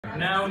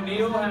Now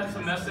Neil has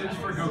a message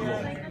for Google.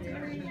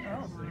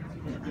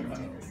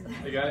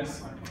 Hey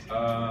guys,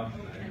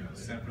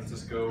 San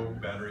Francisco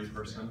battery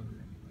person.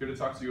 Here to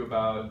talk to you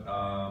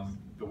about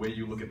the way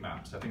you look at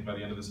maps. I think by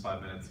the end of this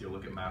 5 minutes, you'll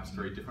look at maps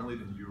very differently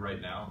than you do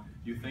right now.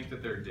 You think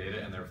that they're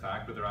data and they're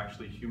fact, but they're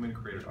actually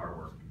human-created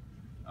artwork.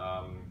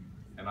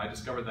 And I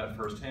discovered that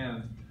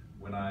firsthand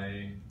when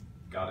I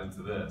got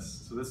into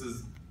this. So this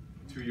is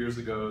 2 years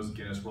ago's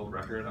Guinness World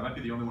Record. I might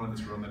be the only one in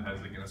this room that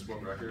has the Guinness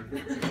World Record.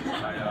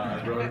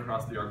 I rode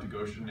across the Arctic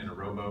Ocean in a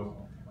rowboat.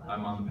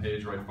 I'm on the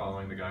page right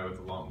following the guy with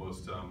the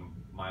most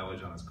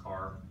mileage on his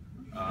car.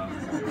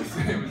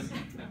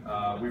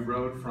 We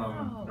rode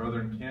from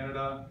northern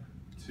Canada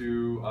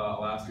to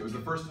Alaska. It was the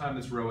first time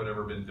this row had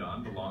ever been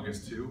done, the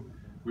longest too.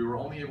 We were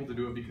only able to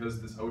do it because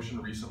this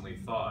ocean recently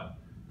thawed.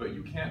 But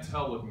you can't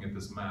tell looking at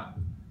this map,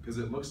 because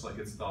it looks like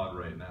it's thawed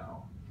right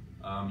now.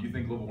 You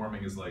think global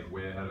warming is like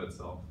way ahead of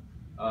itself.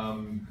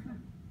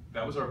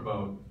 That was our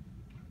boat.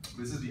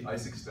 This is the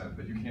ice extent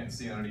that you can't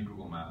see on any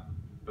Google map,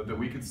 but that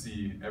we could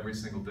see every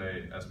single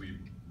day as we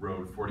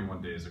rode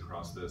 41 days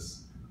across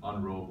this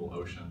unrowable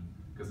ocean,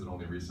 because it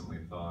only recently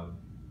thawed.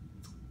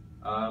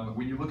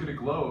 When you look at a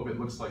globe, it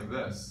looks like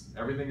this.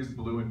 Everything is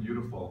blue and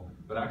beautiful,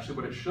 but actually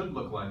what it should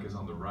look like is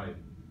on the right.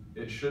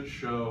 It should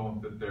show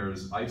that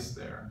there's ice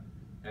there.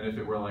 And if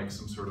it were like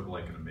some sort of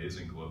like an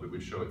amazing globe, it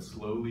would show it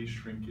slowly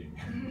shrinking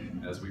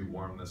as we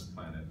warm this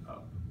planet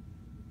up.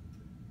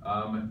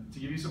 To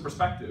give you some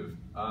perspective,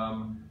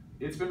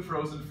 it's been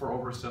frozen for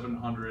over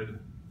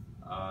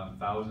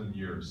 700,000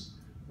 years.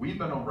 We've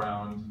been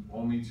around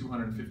only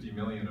 250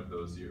 million of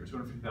those years,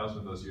 250,000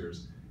 of those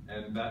years.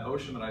 And that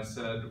ocean that I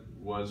said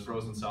was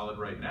frozen solid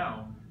right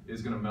now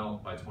is going to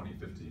melt by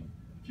 2050.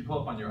 If you pull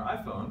up on your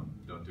iPhone,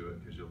 don't do it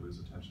because you'll lose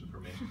attention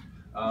from me,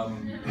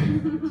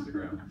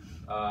 Instagram,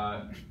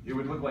 it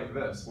would look like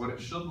this. What it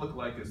should look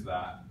like is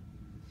that.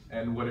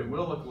 And what it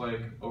will look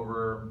like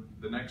over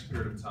the next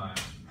period of time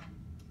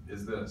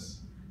is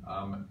this.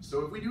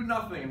 So if we do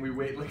nothing and we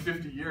wait like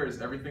 50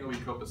 years, everything will be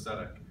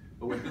copacetic.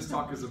 But what this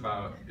talk is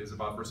about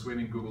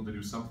persuading Google to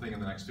do something in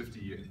the next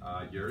 50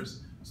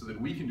 years so that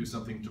we can do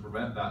something to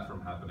prevent that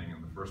from happening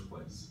in the first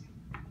place.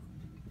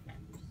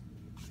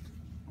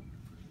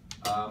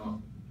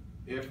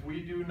 If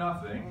we do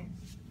nothing,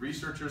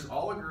 researchers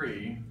all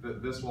agree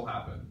that this will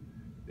happen.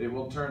 It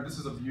will turn, this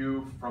is a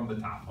view from the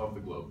top of the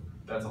globe.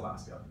 That's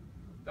Alaska.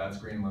 That's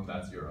Greenland,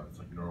 that's Europe. It's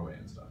like Norway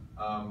and stuff.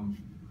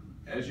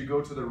 As you go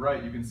to the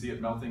right, you can see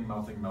it melting,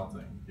 melting,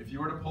 melting. If you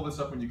were to pull this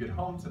up when you get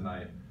home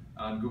tonight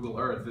on Google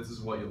Earth, this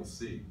is what you'll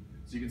see.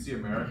 So you can see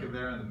America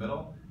there in the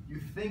middle. You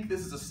think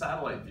this is a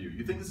satellite view.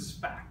 You think this is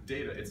fact,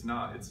 data. It's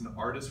not. It's an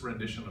artist's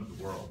rendition of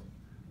the world.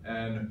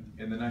 And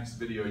in the next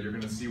video, you're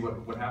going to see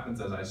what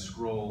happens as I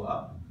scroll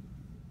up.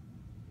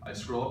 I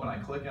scroll up and I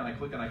click and I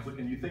click and I click,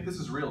 and you think this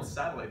is real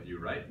satellite view,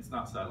 right? It's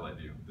not satellite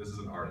view. This is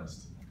an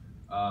artist.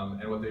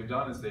 And what they've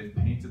done is they've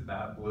painted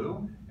that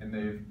blue, and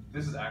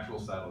this is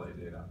actual satellite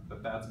data,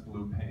 but that's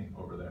blue paint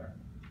over there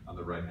on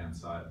the right-hand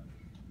side.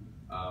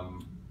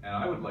 And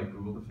I would like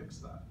Google to fix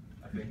that.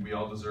 I think we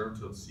all deserve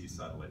to see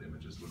satellite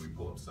images when we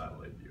pull up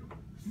satellite view.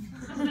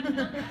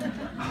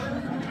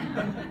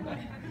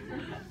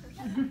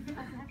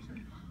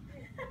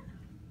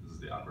 This is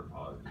the awkward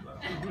pause.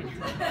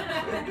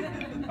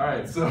 All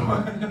right, so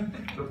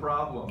the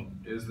problem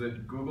is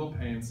that Google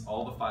paints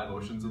all the 5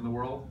 oceans in the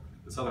world,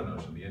 the Southern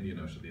Ocean, the Indian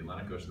Ocean, the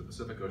Atlantic Ocean, the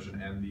Pacific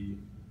Ocean, and the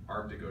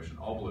Arctic Ocean,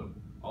 all blue.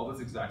 All this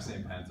exact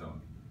same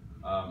Pantone.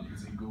 You can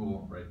see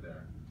Google right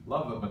there.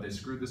 Love them, but they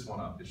screwed this one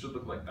up. It should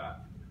look like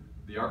that.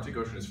 The Arctic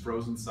Ocean is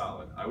frozen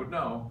solid. I would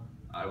know.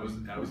 I was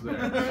there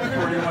for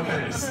 41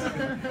 days.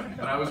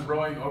 And I was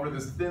rowing over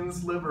this thin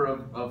sliver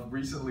of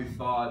recently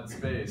thawed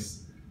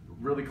space,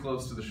 really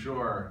close to the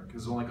shore,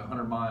 because it's only like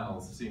 100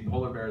 miles, seeing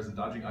polar bears and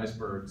dodging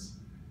icebergs.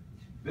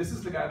 This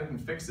is the guy that can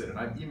fix it, and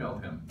I've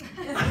emailed him.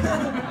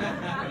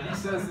 And he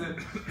says that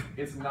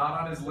it's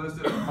not on his list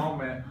at the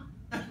moment,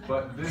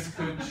 but this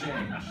could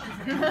change.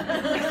 So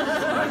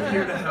I'm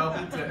here to help,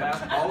 to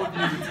ask all of you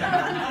to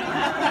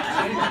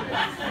change it.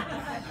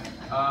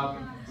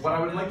 What I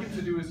would like you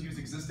to do is use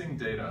existing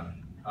data.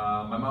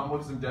 My mom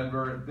lives in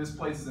Denver. This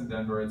place is in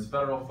Denver. It's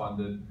federal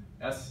funded.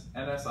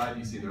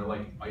 NSIDC, they're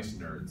like ice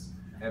nerds.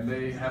 And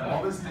they have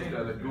all this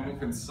data that Google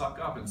can suck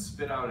up and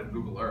spit out at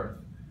Google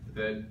Earth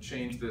that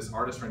change this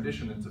artist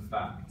rendition into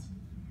fact.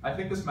 I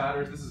think this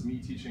matters. This is me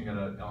teaching at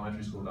an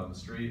elementary school down the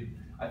street.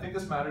 I think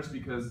this matters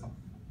because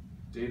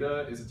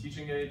data is a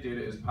teaching aid,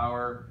 data is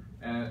power,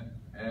 and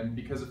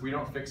because if we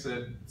don't fix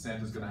it,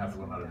 Santa's going to have to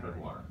learn how to tread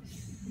water.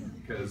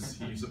 Because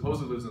he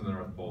supposedly lives in the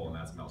North Pole and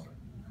that's melting.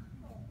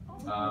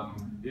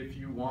 If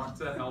you want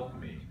to help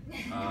me,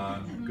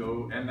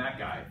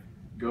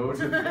 go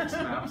to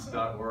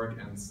fixmaps.org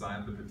and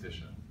sign the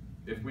petition.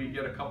 If we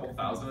get a couple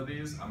thousand of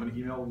these, I'm going to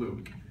email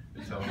Luke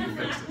and tell him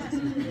to fix it.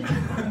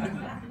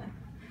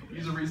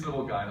 He's a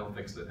reasonable guy, he'll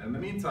fix it. And in the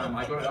meantime,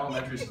 I go to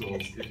elementary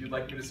schools. If you'd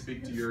like me to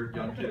speak to your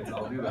young kids,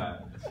 I'll do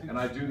that. And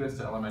I do this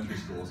to elementary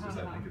schools because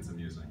I think it's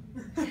amusing.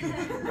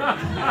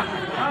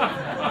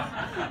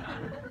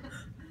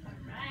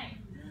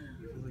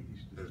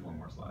 There's one.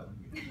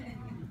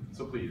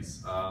 So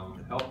please,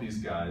 help these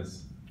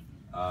guys.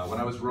 When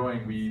I was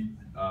rowing, we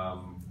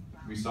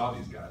saw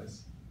these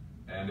guys.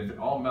 And if it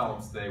all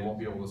melts, they won't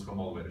be able to swim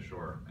all the way to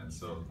shore. And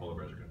so the polar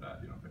bears are going to die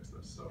if you don't fix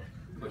this. So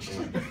click the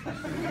link.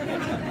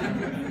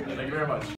 Thank you very much.